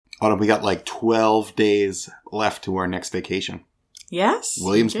Autumn, we got like 12 days left to our next vacation. Yes.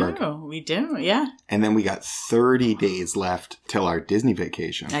 Williamsburg. We do, yeah. And then we got 30 days left till our Disney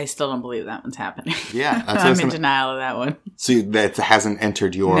vacation. I still don't believe that one's happening. Yeah. That's I'm in denial of that one. So that hasn't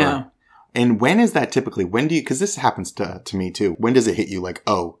entered your... No. And when is that typically? When do you... Because this happens to me too. When does it hit you like,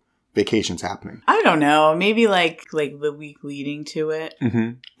 oh, vacation's happening? I don't know. Maybe like the week leading to it.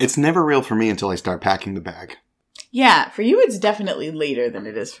 Mm-hmm. It's never real for me until I start packing the bag. Yeah. For you, it's definitely later than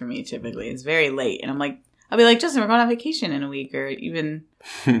it is for me typically. It's very late. And I'll be like, Justin, we're going on vacation in a week or even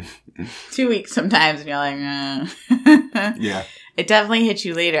 2 weeks sometimes. And you're like, Yeah. It definitely hits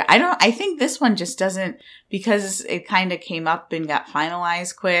you later. I think this one just doesn't, because it kind of came up and got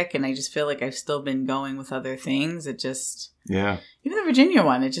finalized quick. And I just feel like I've still been going with other things. It just, yeah. Even the Virginia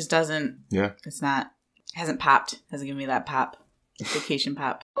one, it just doesn't, yeah. It's not, hasn't popped. Hasn't given me that pop, vacation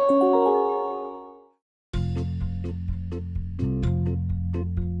pop.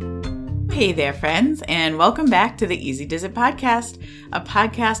 Hey there, friends, and welcome back to the Easy Does It podcast, a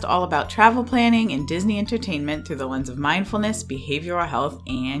podcast all about travel planning and Disney entertainment through the lens of mindfulness, behavioral health,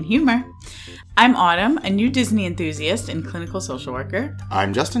 and humor. I'm Autumn, a new Disney enthusiast and clinical social worker.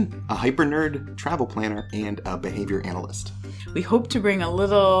 I'm Justin, a hyper nerd, travel planner, and a behavior analyst. We hope to bring a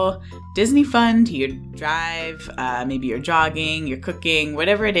little Disney fun to your drive, maybe you're jogging, you're cooking,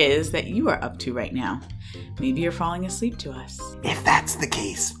 whatever it is that you are up to right now. Maybe you're falling asleep to us. If that's the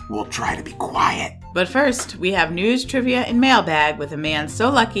case, we'll try to be quiet. But first, we have news, trivia, and mailbag with a man so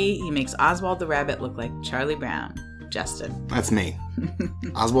lucky he makes Oswald the Rabbit look like Charlie Brown. Justin. That's me.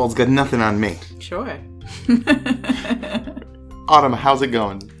 Oswald's got nothing on me. Sure. Autumn, how's it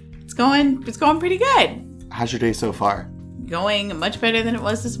going? It's going pretty good. How's your day so far? Going much better than it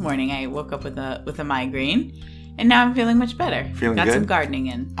was this morning. I woke up with a migraine. And now I'm feeling much better. Feeling Got good? some gardening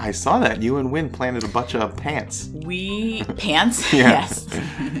in. I saw that. You and Wynn planted a bunch of pants. Pants? Yes.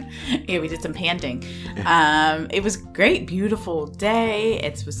 Yeah, we did some panting. It was great. Beautiful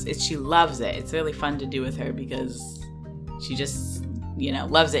day. She loves it. It's really fun to do with her because she just,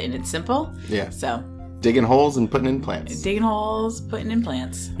 loves it and it's simple. Yeah. So. Digging holes and putting in plants. Digging holes, putting in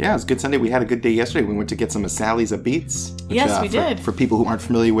plants. Yeah, it was a good Sunday. We had a good day yesterday. We went to get some of Sally's Beats. Yes, we did. For people who aren't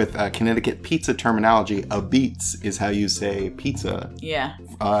familiar with Connecticut pizza terminology, a Beats is how you say pizza. Yeah.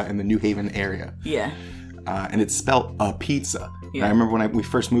 In the New Haven area. Yeah. And it's spelled a pizza. Yeah. And I remember when we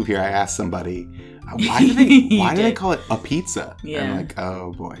first moved here, I asked somebody, why do they call it a pizza? Yeah. And I'm like,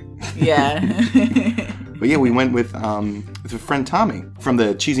 oh boy. Yeah. But yeah, we went with a friend Tommy from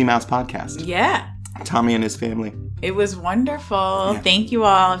the Cheesy Mouse podcast. Yeah. Tommy and his family. It was wonderful. Yeah. Thank you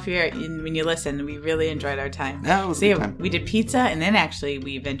all when you listen. We really enjoyed our time. Yeah, it was a good time. We did pizza, and then actually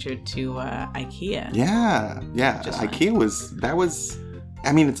we ventured to IKEA. Yeah. IKEA was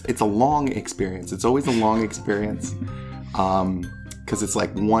it's a long experience. It's always a long experience because it's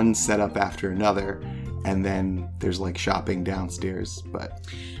like one setup after another, and then there's like shopping downstairs. But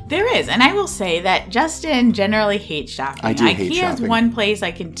there is, and I will say that Justin generally hates shopping. I do hate shopping. IKEA is one place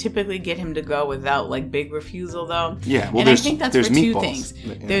I can typically get him to go without like big refusal, though. Yeah, well, and I think that's for two things.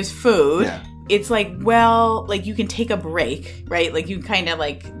 Yeah. There's food. Yeah. It's like, you can take a break, right? Like you kind of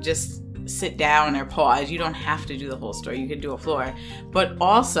like just sit down or pause. You don't have to do the whole store. You can do a floor. But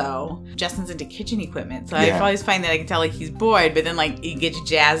also, Justin's into kitchen equipment. So I always find that I can tell like he's bored, but then like he gets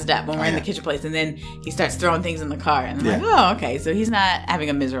jazzed up when we're in the kitchen place, and then he starts throwing things in the car. And I'm like, oh, okay. So he's not having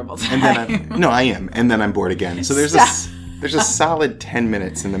a miserable time. And then I am. And then I'm bored again. So there's a solid 10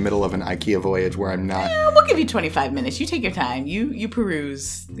 minutes in the middle of an IKEA voyage where I'm not. Yeah, we'll give you 25 minutes. You take your time. You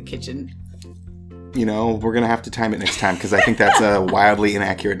peruse the kitchen. We're going to have to time it next time because I think that's a wildly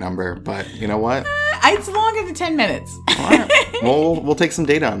inaccurate number. But you know what? It's longer than 10 minutes. All right. Well, we'll take some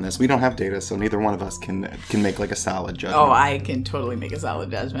data on this. We don't have data, so neither one of us can make like a solid judgment. Oh, I can totally make a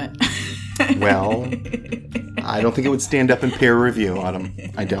solid judgment. Well, I don't think it would stand up in peer review, Autumn.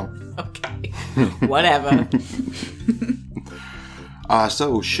 I don't. Okay. Whatever.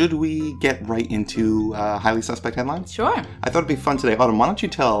 So, should we get right into highly suspect headlines? Sure. I thought it'd be fun today. Autumn, why don't you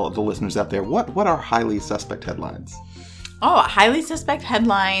tell the listeners out there, what are highly suspect headlines? Oh, highly suspect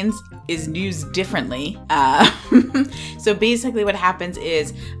headlines is news differently. So basically what happens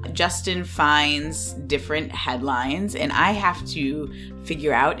is Justin finds different headlines, and I have to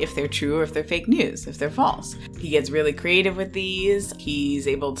figure out if they're true or if they're fake news, if they're false. He gets really creative with these. He's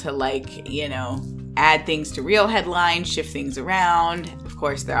able to add things to real headlines, shift things around. Of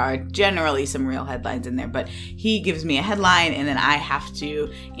course, there are generally some real headlines in there, but he gives me a headline and then I have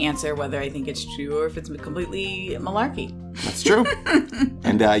to answer whether I think it's true or if it's completely malarkey. That's true.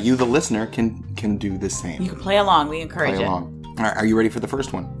 And you, the listener, can do the same. You can play along. We encourage it. All right, are you ready for the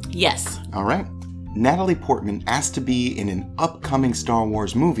first one? Yes. All right. Natalie Portman asked to be in an upcoming Star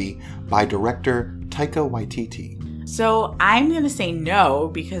Wars movie by director Taika Waititi? So I'm going to say no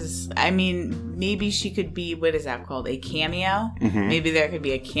because, I mean, maybe she could be, what is that called? A cameo? Mm-hmm. Maybe there could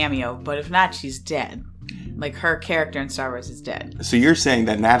be a cameo, but if not, she's dead. Like, her character in Star Wars is dead. So you're saying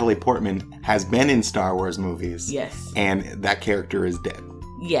that Natalie Portman has been in Star Wars movies. Yes. And that character is dead.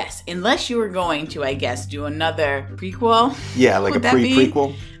 Yes. Unless you were going to, I guess, do another prequel. Yeah, like a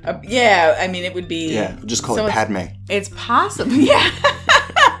pre-prequel. Yeah, I mean, it would be... Yeah, just call it Padme. It's possible, yeah.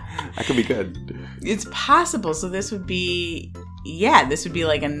 That could be good. It's possible. So this would be... Yeah, this would be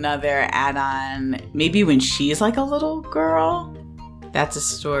like another add-on. Maybe when she's like a little girl. That's a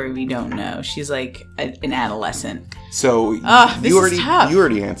story we don't know. She's like an adolescent. So is tough. You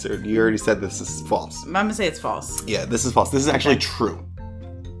already answered. You already said this is false. I'm going to say it's false. Yeah, this is false. This is actually true.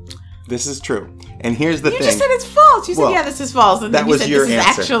 This is true. And here's the thing. You just said it's false. You said, yeah, this is false. And then you said this is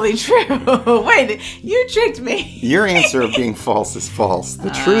actually true. Wait, you tricked me. Your answer of being false is false. The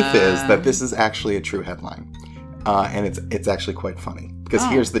truth is that this is actually a true headline. And it's actually quite funny. Because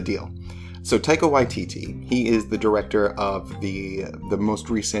here's the deal. So Taika Waititi, he is the director of the most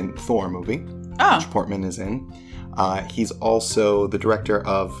recent Thor movie, which Portman is in. He's also the director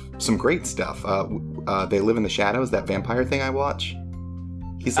of some great stuff. They Live in the Shadows, that vampire thing I watch.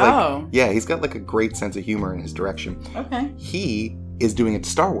 He's like, he's got like a great sense of humor in his direction. Okay. He is doing a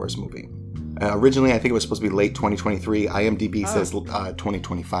Star Wars movie. Originally, I think it was supposed to be late 2023. IMDb says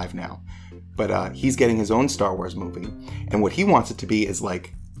 2025 now. But he's getting his own Star Wars movie. And what he wants it to be is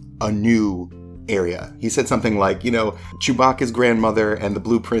like a new area. He said something like, Chewbacca's grandmother and the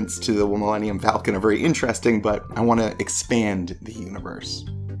blueprints to the Millennium Falcon are very interesting, but I want to expand the universe.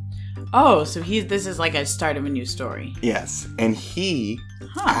 Oh, so this is like a start of a new story. Yes. And he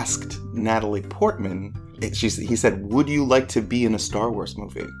asked Natalie Portman, he said, would you like to be in a Star Wars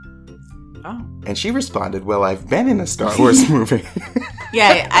movie? Oh. And she responded, well, I've been in a Star Wars movie.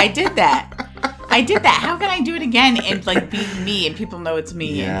 Yeah, I did that. How can I do it again and like be me and people know it's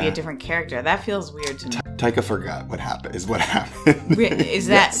me and be a different character? That feels weird to me. Taika forgot what happened. Is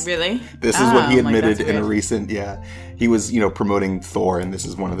that really? This is what he admitted in a recent, he was, promoting Thor, and this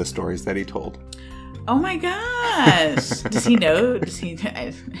is one of the stories that he told. Oh my gosh. Does he know? Has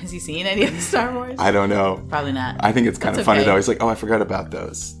he seen any of the Star Wars? I don't know. Probably not. I think it's kind of funny though. He's like, I forgot about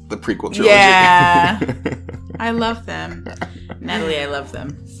those. The prequel trilogy. Yeah. I love them. Natalie, I love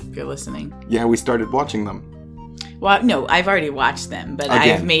them. If you're listening. Yeah, we started watching them. Well, no, I've already watched them, but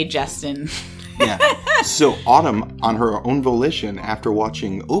I've made Justin. Yeah. So Autumn, on her own volition, after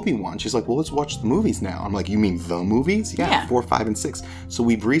watching Obi-Wan, she's like, well, let's watch the movies now. I'm like, you mean the movies? Yeah. 4, 5, and 6. So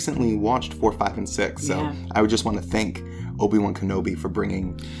we've recently watched 4, 5, and 6. So I would just want to thank Obi-Wan Kenobi for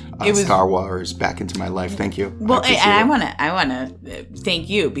bringing Star Wars back into my life. Thank you. Well, I want to thank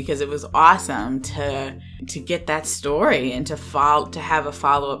you because it was awesome to get that story and to have a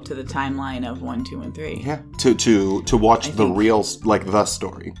follow up to the timeline of 1, 2, and 3. Yeah. To watch real, like the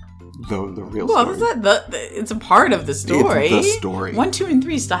story. The real story. Well, it's a part of the story. It's the story. 1, 2, and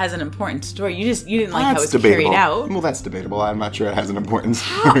 3 still has an important story. You didn't like how it's carried out. Well, that's debatable. I'm not sure it has an important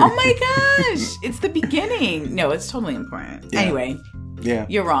story. Oh my gosh! It's the beginning. No, it's totally important. Yeah. Anyway,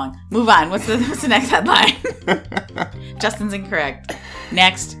 you're wrong. Move on. What's the next headline? Justin's incorrect.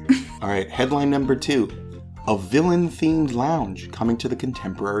 Next. All right. Headline number 2: a villain-themed lounge coming to the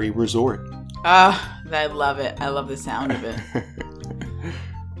Contemporary Resort. I love it. I love the sound of it.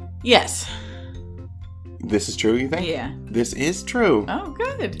 Yes. This is true, you think? Yeah. This is true. Oh,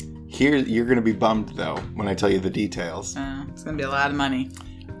 good. Here, you're going to be bummed, though, when I tell you the details. It's going to be a lot of money.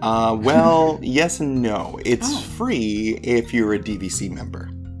 Well, yes and no. It's free if you're a DVC member.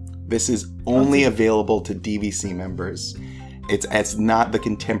 This is only available to DVC members. It's not the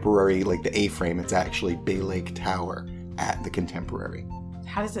Contemporary, like the A-frame. It's actually Bay Lake Tower at the Contemporary.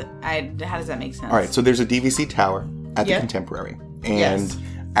 How does that make sense? All right, so there's a DVC tower at the Contemporary. And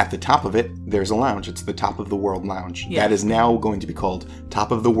at the top of it, there's a lounge. It's the Top of the World Lounge. Yes. That is now going to be called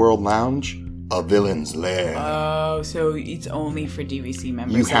Top of the World Lounge, A Villain's Lair. Oh, so it's only for DVC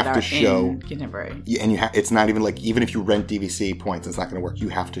members. You have to show in Contemporary. Yeah, and it's not even like, even if you rent DVC points, it's not going to work. You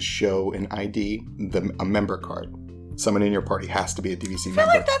have to show an ID, a member card. Someone in your party has to be a DVC member. I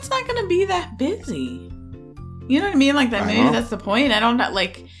feel like that's not going to be that busy. You know what I mean? Like that. Maybe that's the point. I don't know.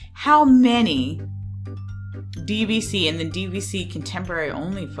 Like, how many DVC and the DVC Contemporary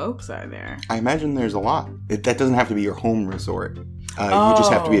only folks are there? I imagine there's a lot. That doesn't have to be your home resort. You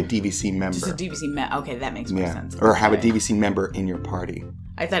just have to be a DVC member. Just a DVC member. Okay, that makes more sense. Or have a DVC member in your party.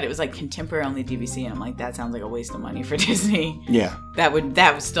 I thought it was like contemporary only DVC, and I'm like, that sounds like a waste of money for Disney. Yeah.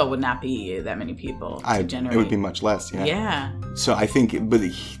 That still would not be that many people to generate. It would be much less, yeah. Yeah. So I think, but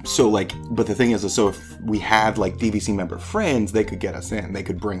the thing is, so if we had like DVC member friends, they could get us in. They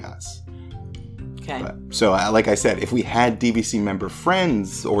could bring us. Okay. So like I said, if we had DVC member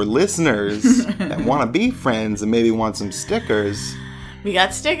friends or listeners that want to be friends and maybe want some stickers. We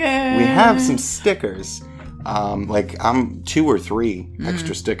got stickers. We have some stickers. Like I'm 2 or 3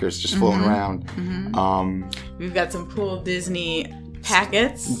 extra stickers just floating around. We've got some cool Disney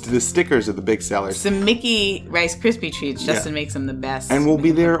packets. The stickers are the big sellers. Some Mickey Rice Krispie treats. Justin makes them the best. And we'll be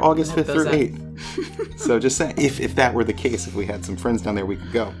there August 5th through 8th. So just saying, if that were the case, if we had some friends down there, we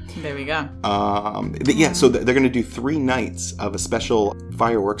could go. There we go. So they're going to do 3 nights of a special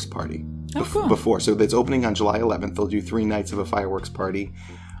fireworks party. Cool. Before. So it's opening on July 11th. They'll do 3 nights of a fireworks party.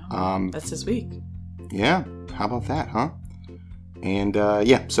 That's this week. Yeah, how about that, huh? And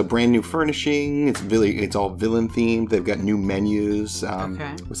so brand new furnishing. It's all villain themed. They've got new menus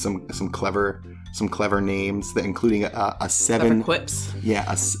with some clever names, including a 7 clever quips. Yeah,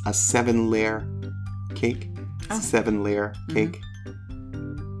 a 7-layer cake. Oh. 7-layer cake.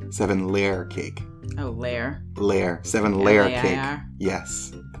 7-layer cake. Oh, layer. 7-layer cake.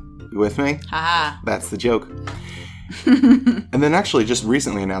 Yes. You with me? Haha. That's the joke. And then actually just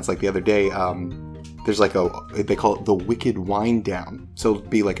recently announced, like the other day, there's like they call it the Wicked Wine Down. So it'll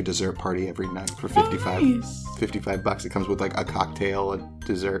be like a dessert party every night for $55. It comes with like a cocktail and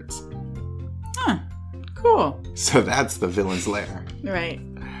desserts. Huh. Cool. So that's the villain's lair. Right.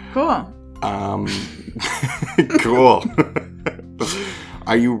 Cool. Cool.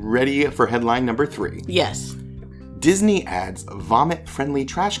 Are you ready for headline number 3? Yes. Disney adds vomit-friendly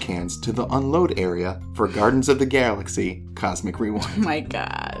trash cans to the unload area for Guardians of the Galaxy Cosmic Rewind. Oh my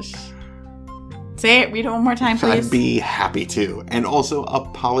gosh. Say it. Read it one more time, please. I'd be happy to. And also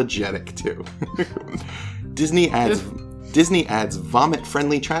apologetic to. Disney adds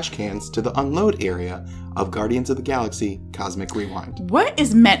vomit-friendly trash cans to the unload area of Guardians of the Galaxy Cosmic Rewind. What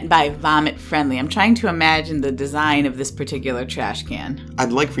is meant by vomit-friendly? I'm trying to imagine the design of this particular trash can.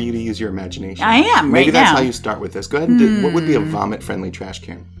 I'd like for you to use your imagination. I am, Maybe that's now. how you start with this. Go ahead and what would be a vomit-friendly trash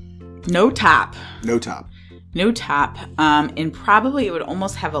can? No top. No top. No top. And probably it would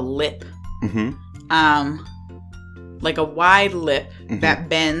almost have a lip. Mm-hmm. Like a wide lip that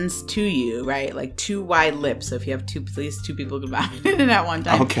bends to you, right? Like 2 wide lips. So if you have 2 people can vomit in it at one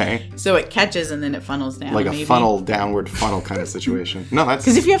time. Okay. So it catches and then it funnels down. Like a downward funnel kind of situation. No, that's...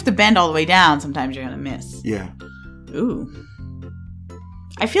 Because if you have to bend all the way down, sometimes you're going to miss. Yeah. Ooh.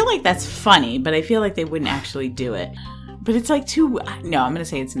 I feel like that's funny, but I feel like they wouldn't actually do it. But it's like too... No, I'm going to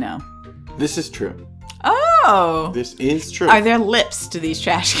say it's no. This is true. Oh. This is true. Are there lips to these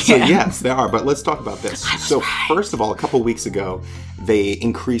trash cans? So yes, there are. But let's talk about this. First of all, a couple weeks ago, they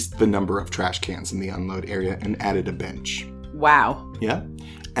increased the number of trash cans in the unload area and added a bench. Wow. Yeah.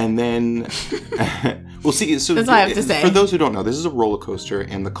 And then we'll see. So that's all I have to say. For those who don't know, this is a roller coaster,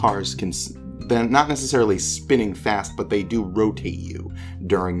 and the cars they're not necessarily spinning fast, but they do rotate you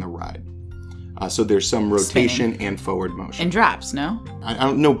during the ride. So there's some rotation and forward motion. And drops, no?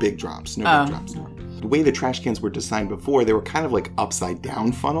 No big drops. No big drops, no. The way the trash cans were designed before, they were kind of like upside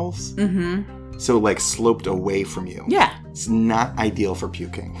down funnels. Mm-hmm. So like sloped away from you. Yeah. It's not ideal for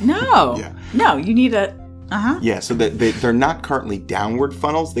puking. No. Yeah. No, you need a... Uh-huh. Yeah, so they're not currently downward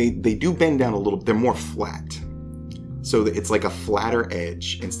funnels. They do bend down a little. They're more flat. So it's like a flatter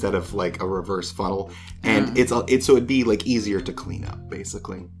edge instead of like a reverse funnel. And so it'd be like easier to clean up,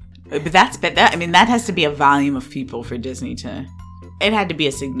 basically. But that has to be a volume of people for Disney to... It had to be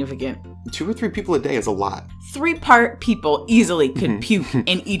a significant... 2 or 3 people a day is a lot. 3 park people easily could puke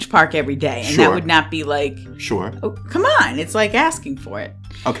in each park every day. And that would not be like... Sure. Oh, come on. It's like asking for it.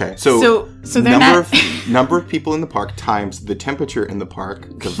 Okay. So they're number of people in the park times the temperature in the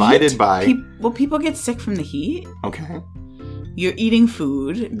park divided by... Will people get sick from the heat? Okay. You're eating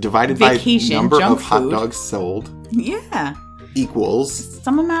food. Divided vacation, by number of food. hot dogs sold. Yeah. Equals...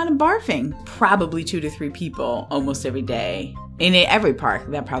 some amount of barfing. Probably 2 to 3 people almost every day. In every park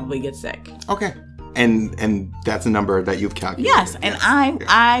that probably gets sick. Okay. And that's a number that you've calculated. Yes. And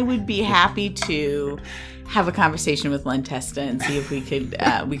I would be happy to have a conversation with Len Testa and see if we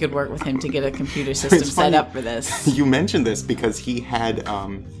could work with him to get a computer system set up for this. You mentioned this because he had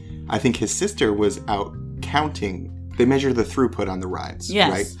I think his sister was out counting. They measure the throughput on the rides,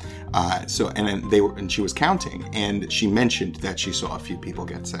 yes. Right? And she was counting, and she mentioned that she saw a few people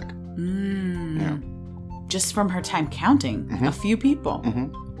get sick. Yeah. Just from her time counting, a few people.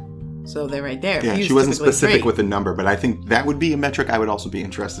 Mm-hmm. So they're right there. Yeah, she wasn't specific with the number, but I think that would be a metric I would also be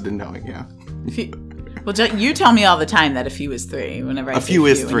interested in knowing, yeah. Well, you tell me all the time that a few is 3. Whenever I say a few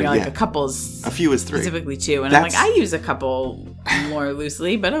is 3, and you're like, yeah. a couple's A few is 3. specifically 2, and I'm like, I use a couple more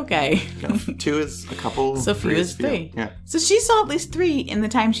loosely, but okay. No, 2 is a couple. So few is 3. Yeah. So she saw at least 3 in the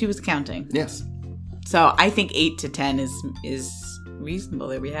time she was counting. Yes. So I think 8 to 10 is reasonable.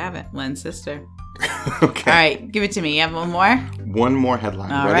 There we have it. Len's sister. Okay. All right, give it to me. You have one more? One more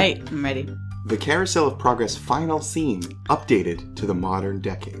headline. All Ready? right, I'm ready. The Carousel of Progress final scene updated to the modern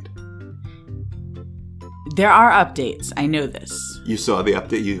decade. There are updates. I know this. You saw the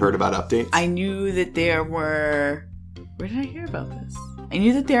update? You heard about updates? I knew that there were... Where did I hear about this? I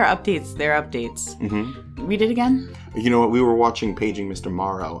knew that there are updates. There are updates. Mm-hmm. Read it again? You know what? We were watching Paging Mr.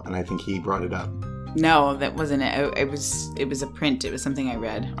 Morrow, and I think he brought it up. No, that wasn't it. It was a print. It was something I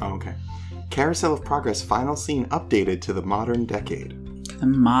read. Oh, okay. Carousel of Progress final scene updated to the modern decade. The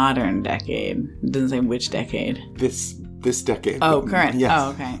modern decade. It doesn't say which decade. This decade. Oh, current. Yes. Oh,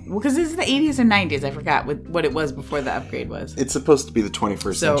 okay. Well, because this is the 80s or 90s. I forgot what it was before the upgrade was. It's supposed to be the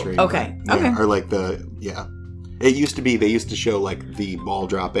 21st century. Okay. But, yeah, Okay. Or like it used to be, they used to show like the ball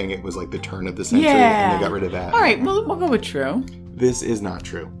dropping. It was like the turn of the century, and they got rid of that. All right, well, we'll go with true. This is not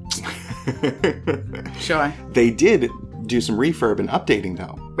true. Sure. They did do some refurb and updating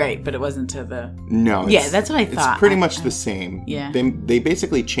though. Right, but it wasn't to the... No. Yeah, that's what I thought. It's pretty much the same. Yeah. They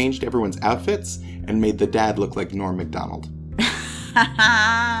basically changed everyone's outfits and made the dad look like Norm Macdonald.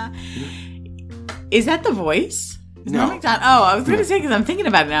 Is that the voice? Is No. Norm Macdonald? Oh, I was going to say, because I'm thinking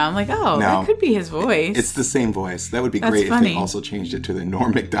about it now. I'm like, No. that could be his voice. It's the same voice. That would be That's great funny. if they also changed it to the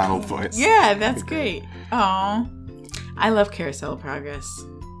Norm Macdonald voice. Yeah, that's great. Oh, I love Carousel of Progress.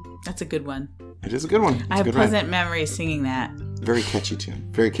 That's a good one. It is a good one. It's I a have good pleasant memories singing that. ride. Very catchy tune.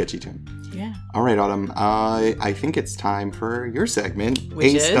 Very catchy tune. Yeah. All right, Autumn. I think it's time for your segment,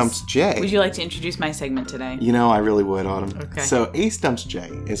 Which A is? Stumps J. Would you like to introduce my segment today? You know, I really would, Autumn. Okay. So, A Stumps J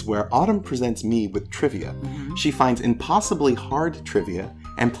is where Autumn presents me with trivia. Mm-hmm. She finds impossibly hard trivia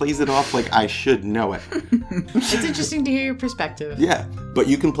and plays it off like I should know it. It's interesting to hear your perspective. Yeah, but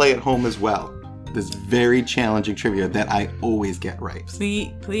you can play at home as well. This very challenging trivia that I always get right.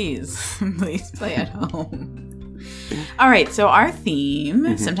 Please play at home. All right, so our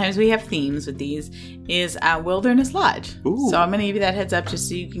theme, sometimes we have themes with these, is Wilderness Lodge. Ooh. So I'm going to give you that heads up just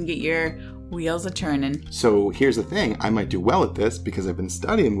so you can get your wheels a-turning. So here's the thing. I might do well at this because I've been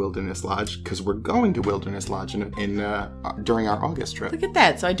studying Wilderness Lodge because we're going to Wilderness Lodge during our August trip. Look at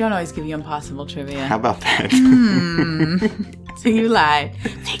that. So I don't always give you impossible trivia. How about that? So you lied.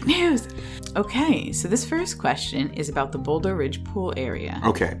 Fake news. Okay, so this first question is about the Boulder Ridge Pool area.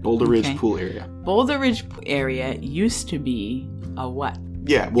 Okay, Boulder Ridge Okay. Pool area. Boulder Ridge area used to be a what?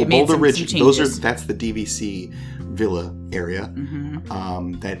 Yeah, well, They made Boulder some Ridge. changes. That's the DVC Villa area.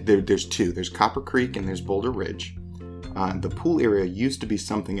 There's two. There's Copper Creek and there's Boulder Ridge. The pool area used to be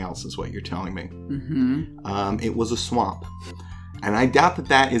something else, is what you're telling me. It was a swamp, and I doubt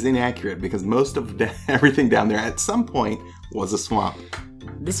that is inaccurate because most of everything down there at some point was a swamp.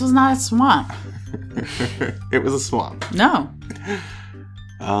 This was not a swamp. It was a swamp. No.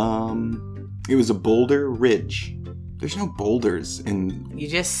 It was a Boulder Ridge. There's no boulders in. You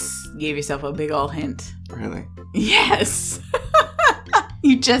just gave yourself a big old hint. Really? Yes.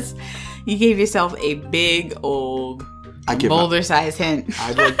 You gave yourself a big old I give up. boulder-sized hint.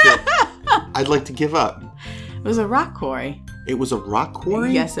 I'd like to give up. It was a rock quarry. It was a rock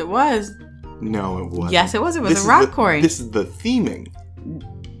quarry? Yes, it was. No, it wasn't. Yes, it was. It was This a is rock the- quarry. This is the theming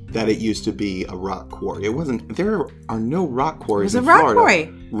that it used to be a rock quarry. It wasn't. There are no rock It quarries was a in rock Florida.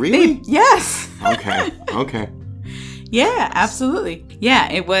 quarry. Really? Yes. Okay. Yeah, absolutely.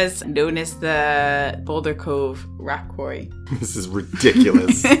 Yeah, it was known as the Boulder Cove Rock Quarry. This is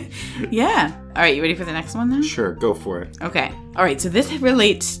ridiculous. Yeah. All right, you ready for the next one then? Sure, go for it. Okay. All right, so this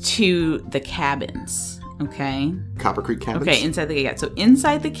relates to the cabins. Okay. Copper Creek cabins? Okay, inside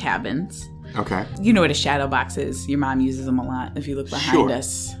the cabins, Okay. you know what a shadow box is. Your mom uses them a lot. If you look behind Sure.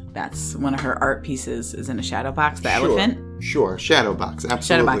 us, that's one of her art pieces is in a shadow box, the elephant. Sure. Shadow box.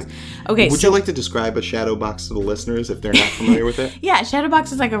 Absolutely. Shadow box. Okay, Would you like to describe a shadow box to the listeners if they're not familiar with it? Yeah, shadow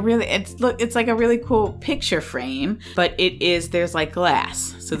box is like it's like a really cool picture frame, but there's like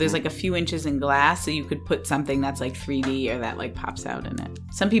glass. So there's like a few inches in glass, so you could put something that's like 3D or that like pops out in it.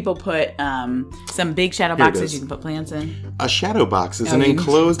 Some people put some big shadow Here it boxes is. you can put plants in. A shadow box is Oh, an you need-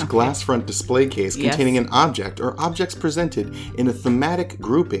 enclosed okay. glass front display case Yes. containing an object or objects presented in a thematic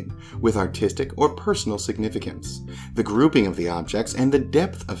grouping with artistic or personal significance. The grouping of the objects and the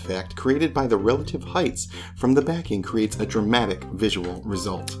depth effect created by the relative heights from the backing creates a dramatic visual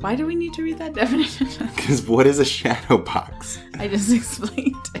result. Why do we need to read that definition? Because what is a shadow box? I just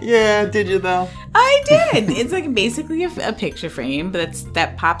explained Yeah, did you though? I did. It's like basically a picture frame, but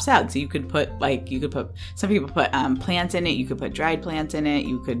that pops out. So you could put some people put plants in it. You could put dried plants in it.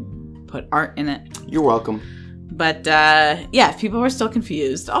 You could put art in it. You're welcome. But if people were still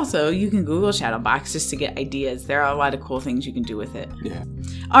confused, also you can Google shadow box just to get ideas. There are a lot of cool things you can do with it. Yeah.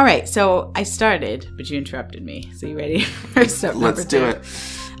 All right, so I started, but you interrupted me. So you ready for step number 2? Let's do it.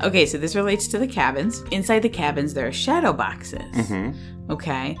 Okay, so this relates to the cabins. Inside the cabins, there are shadow boxes. Mm-hmm.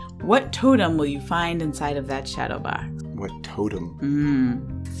 Okay, what totem will you find inside of that shadow box? What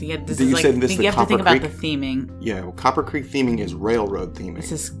totem? So you have to think about the theming. Yeah, well, Copper Creek theming is railroad theming.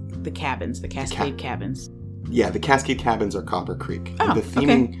 This is the cabins, the Cascade cabins. Yeah, the Cascade cabins are Copper Creek. Oh, the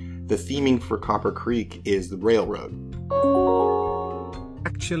theming for Copper Creek is the railroad.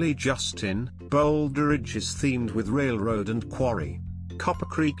 Actually, Justin, Boulder Ridge is themed with railroad and quarry. Copper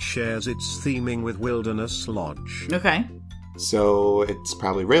Creek shares its theming with Wilderness Lodge. Okay. So it's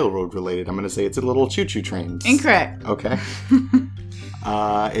probably railroad related. I'm going to say it's a little choo-choo train. Incorrect. Okay.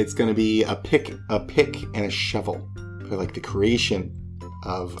 It's going to be a pick and a shovel for like the creation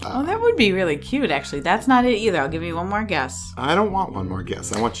of... oh, that would be really cute, actually. That's not it either. I'll give you one more guess. I don't want one more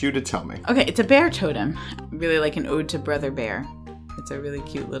guess. I want you to tell me. Okay, it's a bear totem. Really like an ode to Brother Bear. It's a really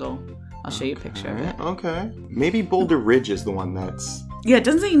cute little... I'll show you a picture of it. Okay. Maybe Boulder Ridge is the one that's... Yeah, it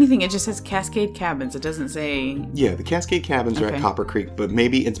doesn't say anything. It just says Cascade Cabins. It doesn't say... Yeah, the Cascade Cabins are at Copper Creek, but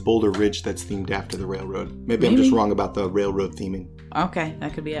maybe it's Boulder Ridge that's themed after the railroad. Maybe I'm just wrong about the railroad theming. Okay,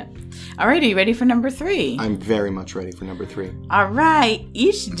 that could be it. All right, are you ready for number 3? I'm very much ready for number 3. All right.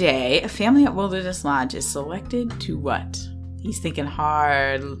 Each day, a family at Wilderness Lodge is selected to what? He's thinking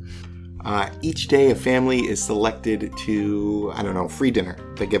hard. Each day, a family is selected to, I don't know, free dinner.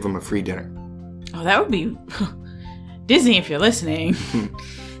 They give them a free dinner. Oh, that would be... Disney, if you're listening.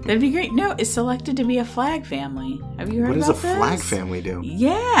 That'd be great. No, it's selected to be a flag family. Have you heard about this? What does a flag family do?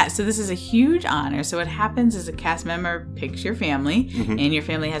 Yeah, so this is a huge honor. So what happens is a cast member picks your family, and your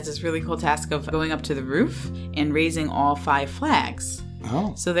family has this really cool task of going up to the roof and raising all 5 flags.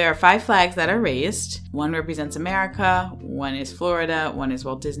 Oh. So there are 5 flags that are raised. One represents America, one is Florida, one is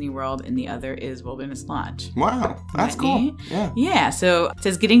Walt Disney World, and the other is Wilderness Lodge. Wow, that's cool. Yeah, so it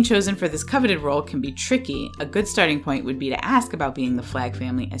says getting chosen for this coveted role can be tricky. A good starting point would be to ask about being the flag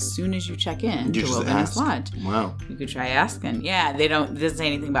family as soon as you check in to Wilderness Lodge. Wow. You could try asking. Yeah, it doesn't say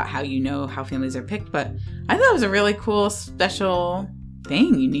anything about how you know how families are picked, but I thought it was a really cool, special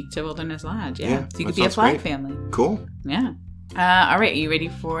thing unique to Wilderness Lodge. Yeah, so you could be a flag family. Cool. Yeah. All right, are you ready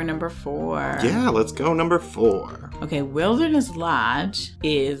for number 4? Yeah, let's go number 4. Okay, Wilderness Lodge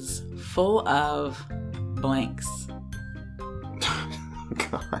is full of blanks.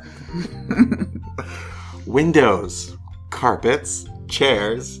 God. Windows, carpets,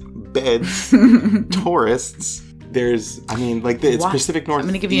 chairs, beds, tourists. It's Pacific North. I'm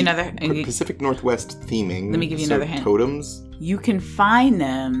going to give you another... Pacific Northwest theming. Let me give you another hint. Totems. You can find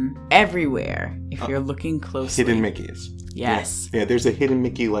them everywhere if you're looking closely. Hidden Mickeys. Yes. Yeah, there's a hidden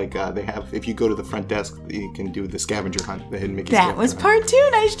Mickey they have. If you go to the front desk, you can do the scavenger hunt, the hidden Mickey That was part 2.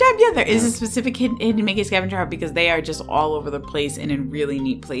 Nice job. Yeah, there is a specific hidden Mickey scavenger hunt because they are just all over the place and in really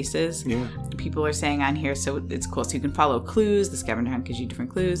neat places. Yeah. People are saying on here, so it's cool. So you can follow clues. The scavenger hunt gives you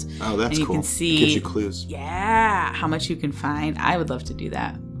different clues. Oh, that's cool. And you can see... It gives you clues. Yeah, how much you can find. I would love to do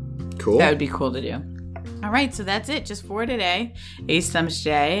that. Cool. That would be cool to do. All right, so that's it just for today. Ace Thumbs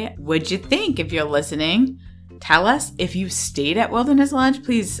J, what'd you think? If you're listening, tell us. If you stayed at Wilderness Lodge,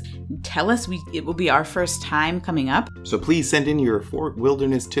 please tell us. It will be our first time coming up. So please send in your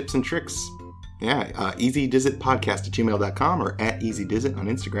wilderness tips and tricks. Yeah, easydizitpodcast@gmail.com or at easydizit on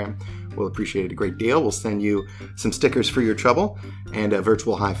Instagram. We'll appreciate it a great deal. We'll send you some stickers for your trouble and a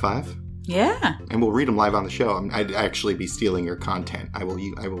virtual high five. Yeah. And we'll read them live on the show. I'd actually be stealing your content. I will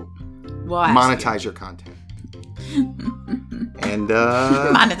monetize your content. And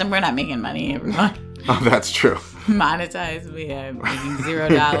monetize. We're not making money, everyone. Oh, that's true. Monetize. We are making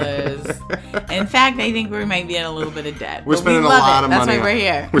 $0. In fact, I think we might be in a little bit of debt. We're spending a lot of money. That's why we're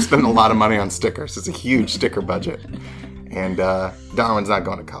here. We're spending a lot of money on stickers. It's a huge sticker budget. And Darwin's not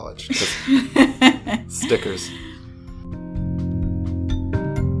going to college. Just stickers.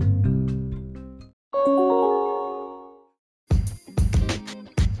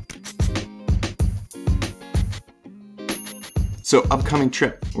 So, upcoming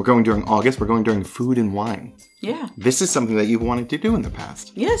trip. We're going during August. We're going during Food and Wine. Yeah. This is something that you've wanted to do in the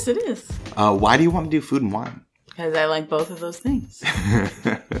past. Yes, it is. Why do you want to do Food and Wine? Because I like both of those things.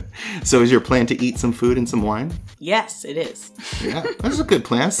 So, is your plan to eat some food and some wine? Yes, it is. Yeah, that's a good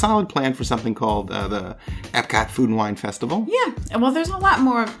plan. A solid plan for something called the Epcot Food and Wine Festival. Yeah. Well, there's a lot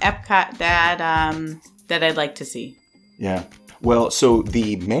more of Epcot that I'd like to see. Yeah. Well, so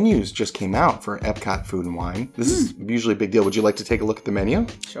the menus just came out for Epcot Food and Wine. This is usually a big deal. Would you like to take a look at the menu?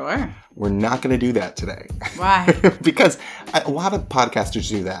 Sure. We're not going to do that today. Why? Because a lot of podcasters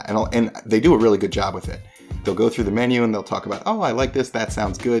do that, and they do a really good job with it. They'll go through the menu and they'll talk about, oh, I like this, that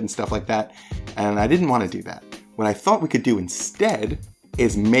sounds good, and stuff like that. And I didn't want to do that. What I thought we could do instead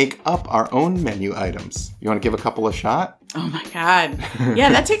is make up our own menu items. You want to give a couple a shot? Oh my God. Yeah,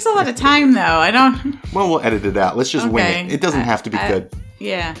 that takes a lot of time though. I don't... Well, we'll edit it out. Let's just wing it. It doesn't have to be good.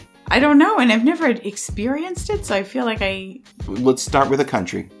 Yeah. I don't know, and I've never experienced it, so I feel like Let's start with a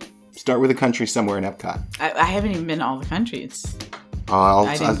country. Start with a country somewhere in Epcot. I haven't even been to all the countries. All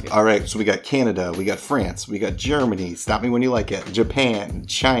right, so we got Canada, we got France, we got Germany, stop me when you like it, Japan,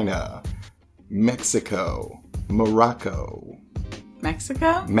 China, Mexico, Morocco.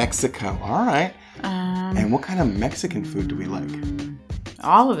 Mexico, all right. And what kind of Mexican food do we like?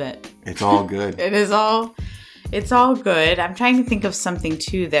 All of it. It's all good. It's all good. I'm trying to think of something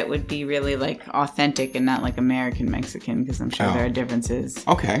too that would be really like authentic and not like American Mexican, because I'm sure there are differences.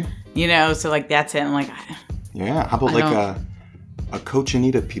 Okay. You know, so like that's it. I'm like, yeah. How about a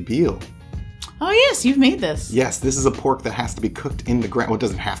cochinita pibil? Oh yes, you've made this. Yes, this is a pork that has to be cooked in the ground. Well, it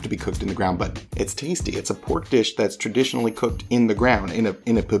doesn't have to be cooked in the ground, but it's tasty. It's a pork dish that's traditionally cooked in the ground in a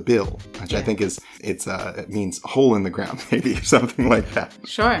pibil, which I think it means hole in the ground, maybe, or something like that.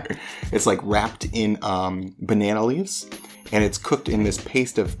 Sure. It's like wrapped in banana leaves, and it's cooked in this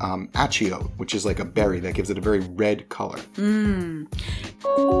paste of achiote, which is like a berry that gives it a very red color.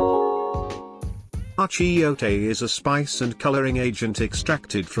 Achiote is a spice and coloring agent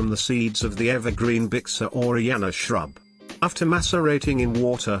extracted from the seeds of the evergreen Bixa aureana shrub. After macerating in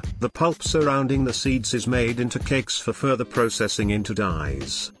water, the pulp surrounding the seeds is made into cakes for further processing into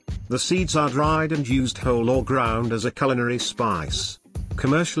dyes. The seeds are dried and used whole or ground as a culinary spice.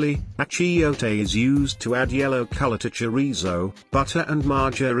 Commercially, achiote is used to add yellow color to chorizo, butter and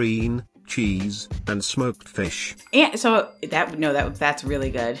margarine, cheese, and smoked fish. Yeah, so that's really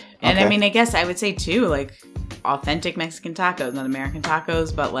good. And Okay. I mean, I guess I would say too, like authentic Mexican tacos, not American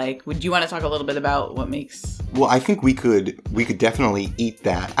tacos, but like, would you want to talk a little bit about what makes? Well, I think we could definitely eat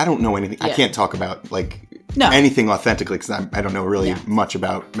that. I don't know anything. I Yeah. can't talk about like No. anything authentically because I don't know really Yeah. much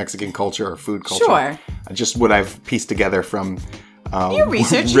about Mexican culture or food culture. Sure. Just what I've pieced together from Your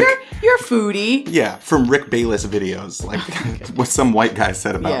research, you're a foodie. Yeah, from Rick Bayless videos, like what some white guy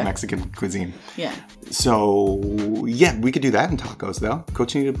said about Yeah. Mexican cuisine. Yeah. So, yeah, we could do that in tacos, though.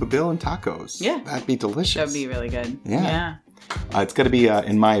 Cochinita pibil and tacos. Yeah. That'd be delicious. That'd be really good. Yeah. It's got to be,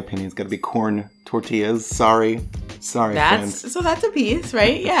 in my opinion, it's got to be corn tortillas. Sorry, friends. So that's a piece,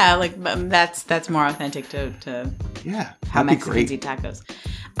 right? Yeah, like that's more authentic to Yeah, how that'd be Mexicans great. eat tacos.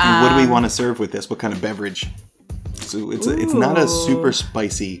 And what do we want to serve with this? What kind of beverage? So it's not a super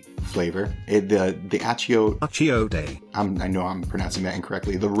spicy flavor. The achiote. Achiote. I know I'm pronouncing that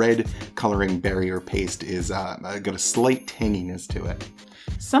incorrectly. The red coloring berry or paste is got a slight tanginess to it.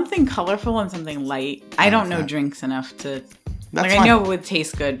 Something colorful and something light. I don't know drinks enough to. That's like fine. I know it would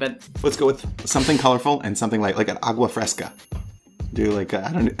taste good, but Let's go with something colorful and something like an agua fresca. Do like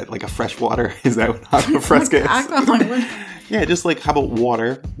a fresh water? Is that what agua fresca is? Yeah, just like how about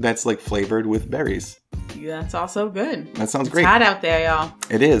water that's like flavored with berries? That's also good. That sounds It's great. hot out there, y'all.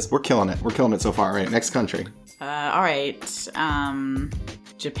 It is. We're killing it. We're killing it so far. All right, next country. All right.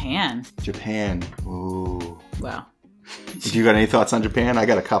 Japan. Japan. Ooh. Well, Do you got any thoughts on Japan? I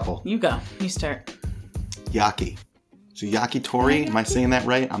got a couple. you go. You start. Yaki. So yakitori, am I saying that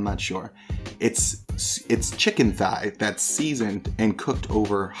right? I'm not sure. It's chicken thigh that's seasoned and cooked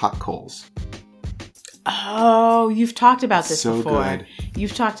over hot coals. Oh, you've talked about this So before. good.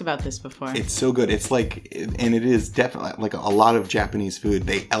 You've talked about this before. It's so good. It's like, and it is definitely like a lot of Japanese food.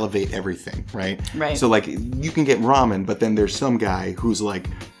 They elevate everything, right? Right. So like you can get ramen, but then there's some guy who's like,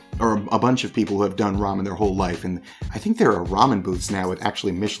 or a bunch of people who have done ramen their whole life, and I think there are ramen booths now with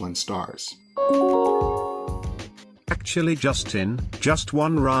actually Michelin stars. Actually, just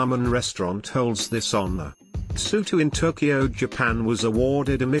one ramen restaurant holds this honor. Tsuto in Tokyo, Japan was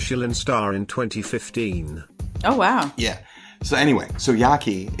awarded a Michelin star in 2015. Oh, wow. Yeah. So anyway, so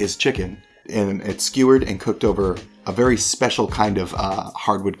yaki is chicken, and it's skewered and cooked over a very special kind of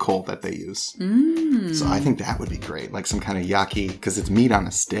hardwood coal that they use. So I think that would be great, like some kind of yaki, because it's meat on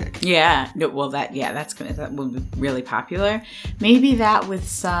a stick. Yeah. No, well, that would be really popular. Maybe that with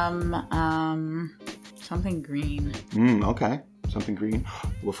some something green. Okay. Something green.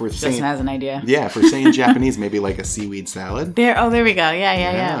 Well, if we're Justin saying, has an idea. yeah, if we're saying Japanese, maybe like a seaweed salad. There we go. Yeah.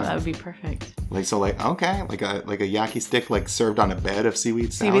 Yeah. That would be perfect. Like okay, like a yaki stick, like served on a bed of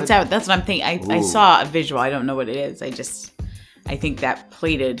seaweed salad. Seaweed salad. That's what I'm thinking. I Ooh. saw a visual. I don't know what it is. I think that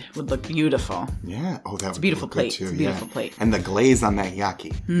plated would look beautiful. Yeah. Oh, that would It's a beautiful look good plate. too. It's a beautiful plate. And the glaze on that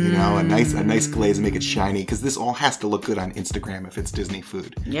yaki. You know, a nice glaze and make it shiny. Because this all has to look good on Instagram if it's Disney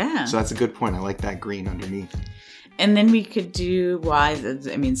food. Yeah. So that's a good point. I like that green underneath. And then we could do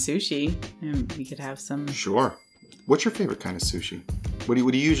sushi. And we could have some. Sure. What's your favorite kind of sushi? What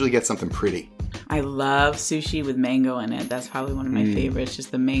do you usually get? Something pretty? I love sushi with mango in it. That's probably one of my favorites.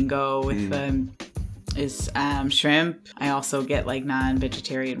 Just the mango with shrimp. I also get like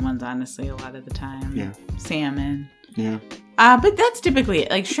non-vegetarian ones, honestly, a lot of the time. Yeah. Salmon. Yeah. But that's typically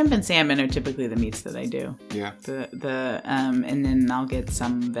like shrimp and salmon are typically the meats that I do. Yeah. And then I'll get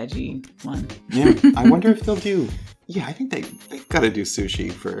some veggie one. Yeah. I wonder if they'll do. Yeah, I think they've got to do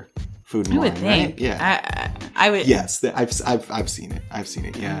sushi for Food and I would Wine, think. right? Yeah. I would. Yes, I've seen it. I've seen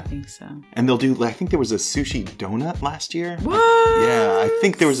it. Yeah. I think so. And they'll do. I think there was a sushi donut last year. What? Yeah, I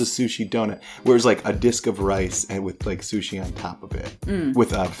think there was a sushi donut where it was like a disc of rice and with like sushi on top of it,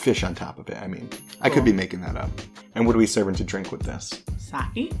 with fish on top of it. I mean, I could be making that up. And what are we serving to drink with this?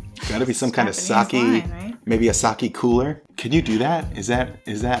 Sake? Got to be some kind of sake. Japanese wine, right? Maybe a sake cooler. Can you do that? Is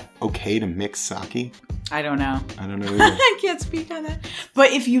that okay to mix sake? I don't know. I don't know either. I can't speak on that.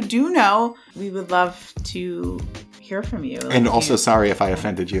 But if you do know, we would love to hear from you. And also, sorry if I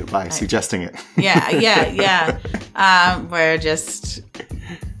offended you by suggesting it. Yeah. We're just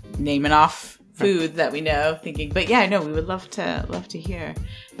naming off food that we know, thinking. But yeah, no, we would love to hear.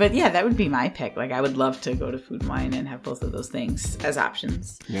 But yeah, that would be my pick. Like, I would love to go to Food and Wine and have both of those things as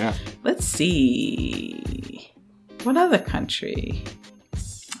options. Yeah. Let's see. What other country?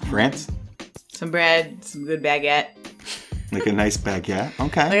 France? Some bread, some good baguette. Like a nice baguette.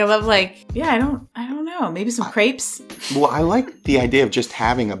 Okay. Like I love I don't know. Maybe some crepes. Well, I like the idea of just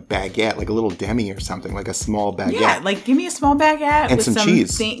having a baguette, like a little demi or something, like a small baguette. Yeah, like give me a small baguette and with some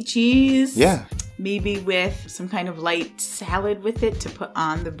cheese. Cheese. Yeah. Maybe with some kind of light salad with it to put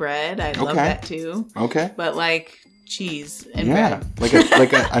on the bread. I love that too. Okay. But like cheese and bread.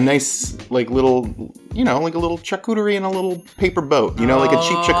 like a nice like little, like a little charcuterie in a little paper boat, like a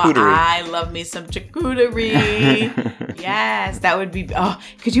cheap charcuterie. I love me some charcuterie. Yes, that would be. Oh,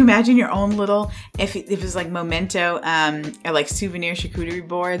 could you imagine your own little if it was like memento or like souvenir charcuterie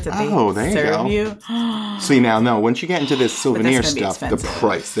boards that they serve you? See now, no. Once you get into this souvenir that's gonna stuff, be the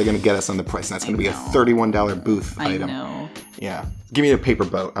price they're gonna get us on the price, and that's gonna be a $31 booth item. I know. Yeah, give me a paper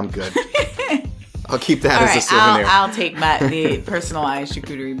boat. I'm good. I'll keep that as a souvenir. I'll take the personalized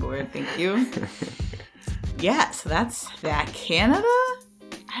charcuterie board. Thank you. Yeah, so that's that. Canada?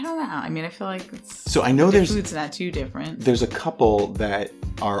 I don't know. I mean, I feel like so I know food's not too different. There's a couple that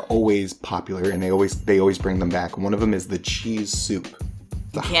are always popular, and they always bring them back. One of them is the cheese soup.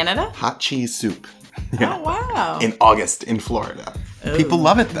 Canada? Hot cheese soup. Yeah. Oh, wow. In August in Florida. Oh, people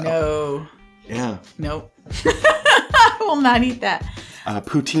love it though. No. Yeah. Nope. I will not eat that.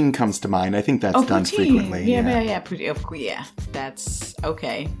 Poutine comes to mind. I think that's done frequently. Yeah. Poutine. Yeah, that's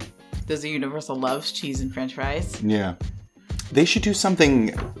okay. Does the universal loves cheese and French fries? Yeah, they should do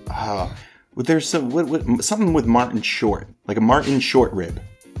something. There's something with Martin Short, like a Martin Short rib.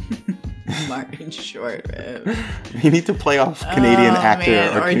 Martin Short rib. You need to play off Canadian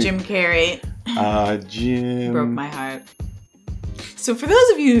actor or Jim Carrey. Jim broke my heart. So for those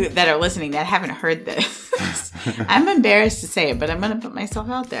of you that are listening that haven't heard this, I'm embarrassed to say it, but I'm going to put myself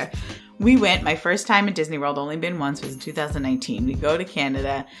out there. We went, my first time at Disney World, only been once, was in 2019. We go to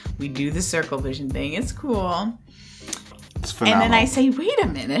Canada. We do the Circle Vision thing. It's cool. It's phenomenal. And then I say, wait a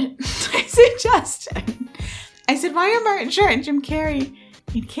minute. I said, Justin. I said, why are Martin Short and Jim Carrey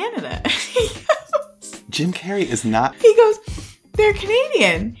in Canada? He goes, Jim Carrey is not. He goes, they're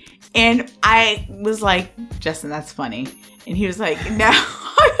Canadian. And I was like, Justin, that's funny. And he was like, no,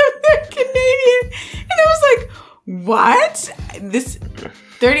 they're Canadian. And I was like, what? This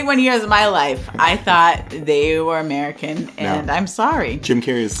 31 years of my life, I thought they were American, and no. I'm sorry. Jim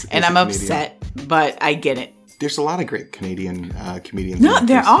Carrey is and I'm upset, but I get it. There's a lot of great Canadian comedians. No,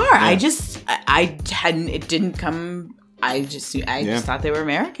 there are. Yeah. It didn't come. I just thought they were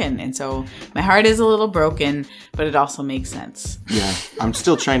American, and so my heart is a little broken, but it also makes sense. Yeah, I'm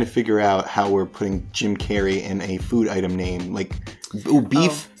still trying to figure out how we're putting Jim Carrey in a food item name, like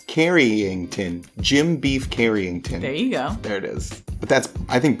beef Carrington, Jim Beef Carrington. There you go. There it is. But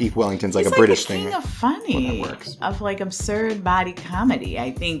I think Beef Wellington's like He's a British king thing. Of funny, well, that works. Of like absurd body comedy.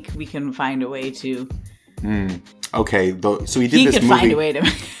 I think we can find a way to. Okay, so he did this movie. He can find a way to.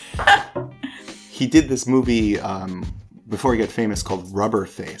 He did this movie. Before he got famous, called Rubber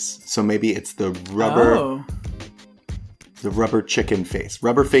Face. So maybe it's the rubber chicken face.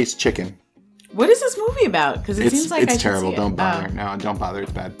 Rubber face chicken. What is this movie about? Because it seems like it's terrible. Don't bother. No, don't bother.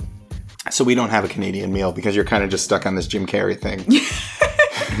 It's bad. So we don't have a Canadian meal because you're kind of just stuck on this Jim Carrey thing.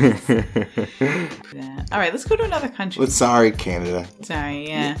 Yeah. All right, let's go to another country. Sorry, Canada. Sorry,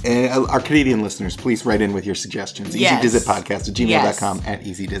 yeah. And our Canadian listeners, please write in with your suggestions. Yes. EasyDizitPodcast@gmail.com at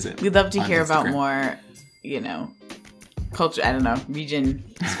EasyDizit. We'd love to hear Instagram. about more, culture, I don't know,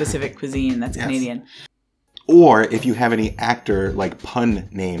 region-specific cuisine that's Yes. Canadian. Or if you have any actor, pun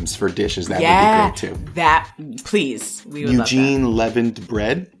names for dishes, that would be great, too. That, please. We would Eugene Leavened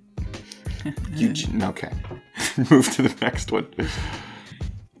Bread? Eugene, okay. Move to the next one.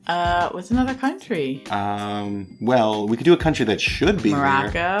 love that. What's another country? Well, we could do a country that should be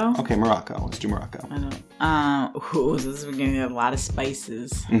Morocco. there. Okay, Morocco. Let's do Morocco. I don't. This is going to get a lot of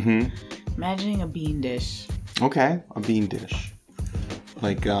spices. Mm-hmm. Imagining a bean dish. Okay, a bean dish.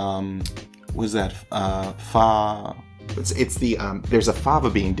 Was that It's the there's a fava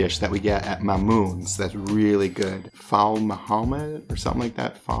bean dish that we get at Mamoun's that's really good. Fal Muhammad or something like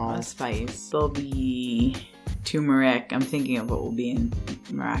that. A spice. There'll be turmeric. I'm thinking of what will be in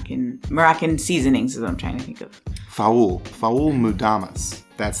Moroccan seasonings is what I'm trying to think of. Faoul Mudamas.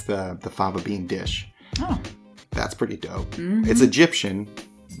 That's the fava bean dish. Oh. That's pretty dope. Mm-hmm. It's Egyptian,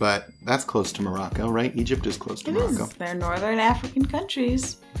 but that's close to Morocco, right? Egypt is close to Morocco. It is. They're northern African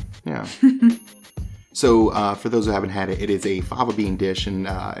countries. Yeah. So for those who haven't had it, it is a fava bean dish, and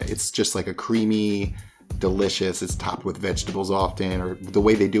it's just like a creamy, delicious. It's topped with vegetables often, or the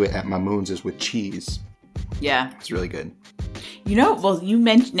way they do it at Mamoun's is with cheese. Yeah. It's really good. You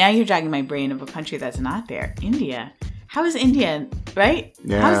mentioned, now you're jogging my brain of a country that's not there. India. How is India, right?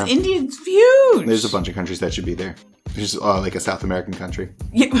 Yeah. How is India huge? There's a bunch of countries that should be there. There's like a South American country.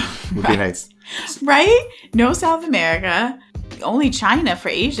 Yeah. Would be nice. Right? No South America. Only China for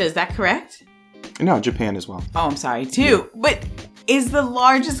Asia. Is that correct? No, Japan as well. Oh, I'm sorry, too. But is the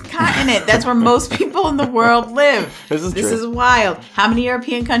largest continent. That's where most people in the world live. This is true. Is wild. How many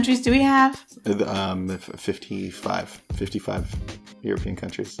European countries do we have? 55 European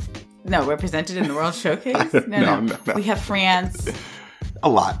countries. No, represented in the World Showcase? No. We have France. A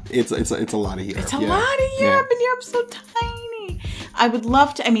lot. It's a lot of Europe. It's a lot of Europe, and Europe's so tiny. I would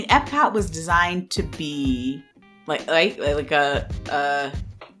love to. I mean, Epcot was designed to be like a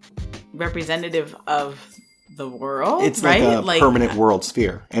representative of the world. It's right? like a permanent world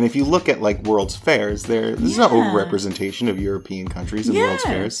sphere. And if you look at World's Fairs, there's no representation of European countries in World's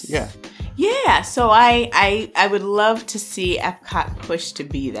Fairs. Yeah. Yeah. So I would love to see Epcot push to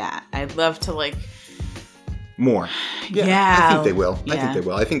be that. I'd love to more. Yeah. I think they will. Yeah.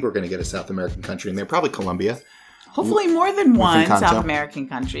 I think we're going to get a South American country in there. Probably Colombia. Hopefully more than one Encanto. South American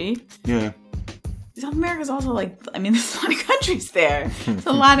country. Yeah. South America's also there's a lot of countries there. There's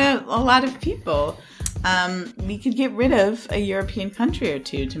a lot of people. We could get rid of a European country or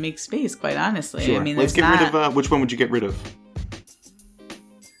two to make space, quite honestly. Sure. I mean, let's get rid of, which one would you get rid of?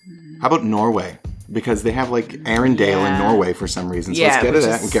 How about Norway? Because they have Arendelle in Norway for some reason. So let's get rid of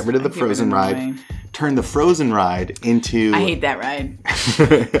that and get rid of the Frozen ride. Turn the Frozen ride into... I hate that ride.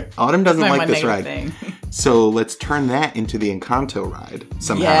 Autumn doesn't like this ride. Thing. So let's turn that into the Encanto ride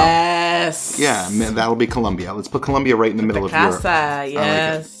somehow. Yes. Yeah, that'll be Colombia. Let's put Colombia right in the middle of Europe.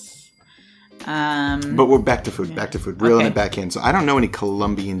 Yes. But we're back to food. Reeling it back in. So I don't know any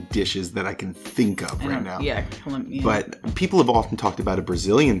Colombian dishes that I can think of right now. Yeah, Colombia. But people have often talked about a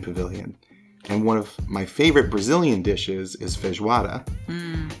Brazilian pavilion. And one of my favorite Brazilian dishes is feijoada.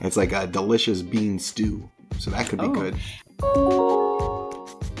 It's like a delicious bean stew. So that could be good.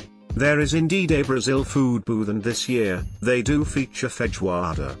 There is indeed a Brazil food booth, and this year they do feature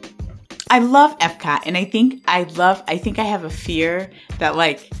feijoada. I love Epcot, and I think I have a fear that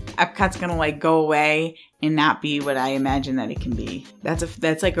Epcot's gonna go away and not be what I imagine that it can be. That's a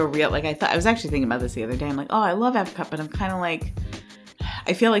real I was actually thinking about this the other day. I'm like, oh, I love Epcot, but I'm kind of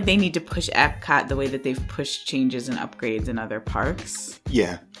I feel like they need to push Epcot the way that they've pushed changes and upgrades in other parks.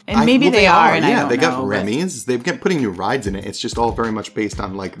 Yeah. And maybe they are, and I don't they got know, Remy's. They've got putting new rides in it. It's just all very much based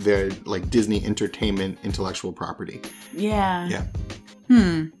on their Disney Entertainment intellectual property. Yeah.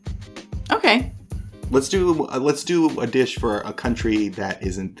 Okay. Let's do a dish for a country that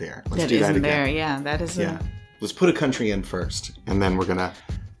isn't there. Let's do that again. There. Yeah, that is. Yeah. Let's put a country in first, and then we'll make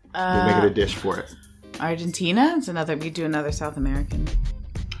it a dish for it. Argentina. We do another South American.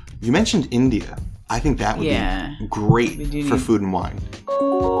 You mentioned India. I think that would be great for food and wine.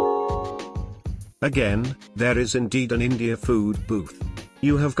 Again, there is indeed an India food booth.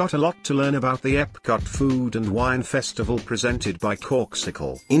 You have got a lot to learn about the Epcot Food and Wine Festival presented by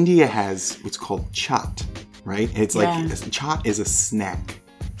Corksicle. India has what's called chaat, right? It's chaat is a snack.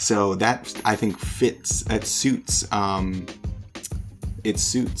 So that, I think, suits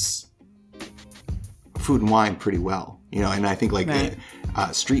food and wine pretty well. And I think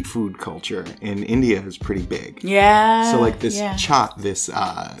street food culture in India is pretty big. Yeah. So like this chaat,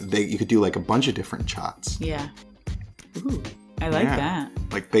 you could do like a bunch of different chaats. Yeah. Ooh, I like that.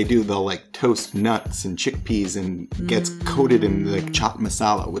 Like they'll like toast nuts and chickpeas and gets coated in the chaat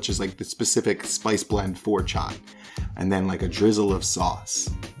masala, which is like the specific spice blend for chaat. And then like a drizzle of sauce.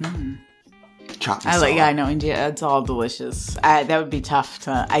 Chaat masala. I know India. It's all delicious. That would be tough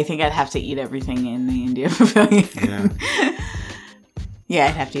I think I'd have to eat everything in the India pavilion. Yeah. Yeah,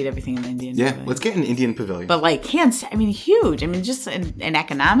 I'd have to eat everything in the Indian pavilion. Yeah, let's get an Indian pavilion. But like, huge. I mean, just and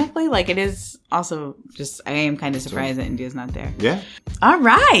economically, like it is also just, I am kind of surprised that India's not there. Yeah. All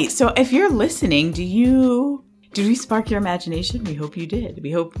right. So if you're listening, did we spark your imagination? We hope you did.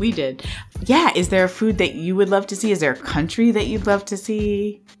 We hope we did. Yeah. Is there a food that you would love to see? Is there a country that you'd love to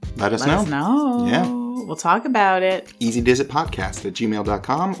see? Let us know. Yeah. We'll talk about it.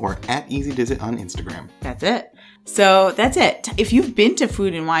 EasyDizitPodcast@gmail.com or @EasyDizit on Instagram. That's it. So that's it. If you've been to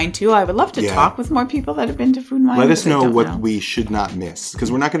Food and Wine too, I would love to talk with more people that have been to Food and Wine. Let us know what we should not miss,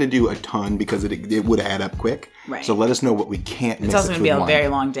 because we're not going to do a ton because it would add up quick. Right. So let us know what we can't miss. It's also going to be a very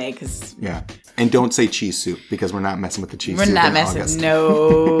long day Yeah. And don't say cheese soup, because we're not messing with the cheese soup. We're not messing. August.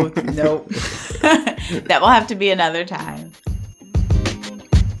 No. That will have to be another time.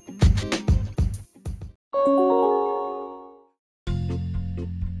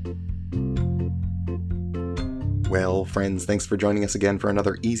 Well, friends, thanks for joining us again for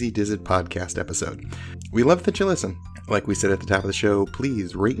another Easy Dizit podcast episode. We love that you listen. Like we said at the top of the show,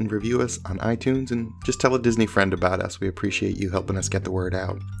 please rate and review us on iTunes and just tell a Disney friend about us. We appreciate you helping us get the word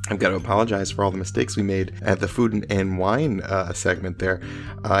out. I've got to apologize for all the mistakes we made at the Food and Wine segment there.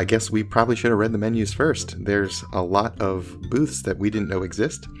 I guess we probably should have read the menus first. There's a lot of booths that we didn't know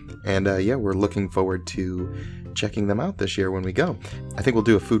exist. And we're looking forward to checking them out this year when we go. I think we'll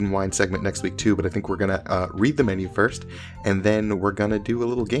do a Food and Wine segment next week too, but I think we're going to read the menu first, and then we're going to do a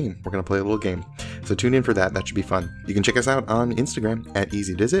little game. We're going to play a little game. So tune in for that. That should be fun. You can check us out on Instagram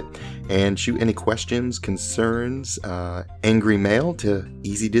 @EasyDizit and shoot any questions, concerns, angry mail to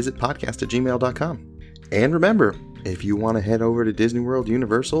easydizitpodcast@gmail.com. And remember, if you want to head over to Disney World,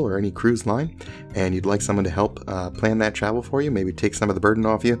 Universal, or any cruise line, and you'd like someone to help plan that travel for you, maybe take some of the burden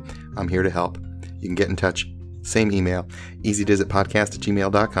off you, I'm here to help. You can get in touch. Same email,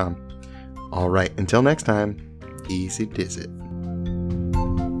 easydizitpodcast@gmail.com. All right, until next time, Easy Dizit.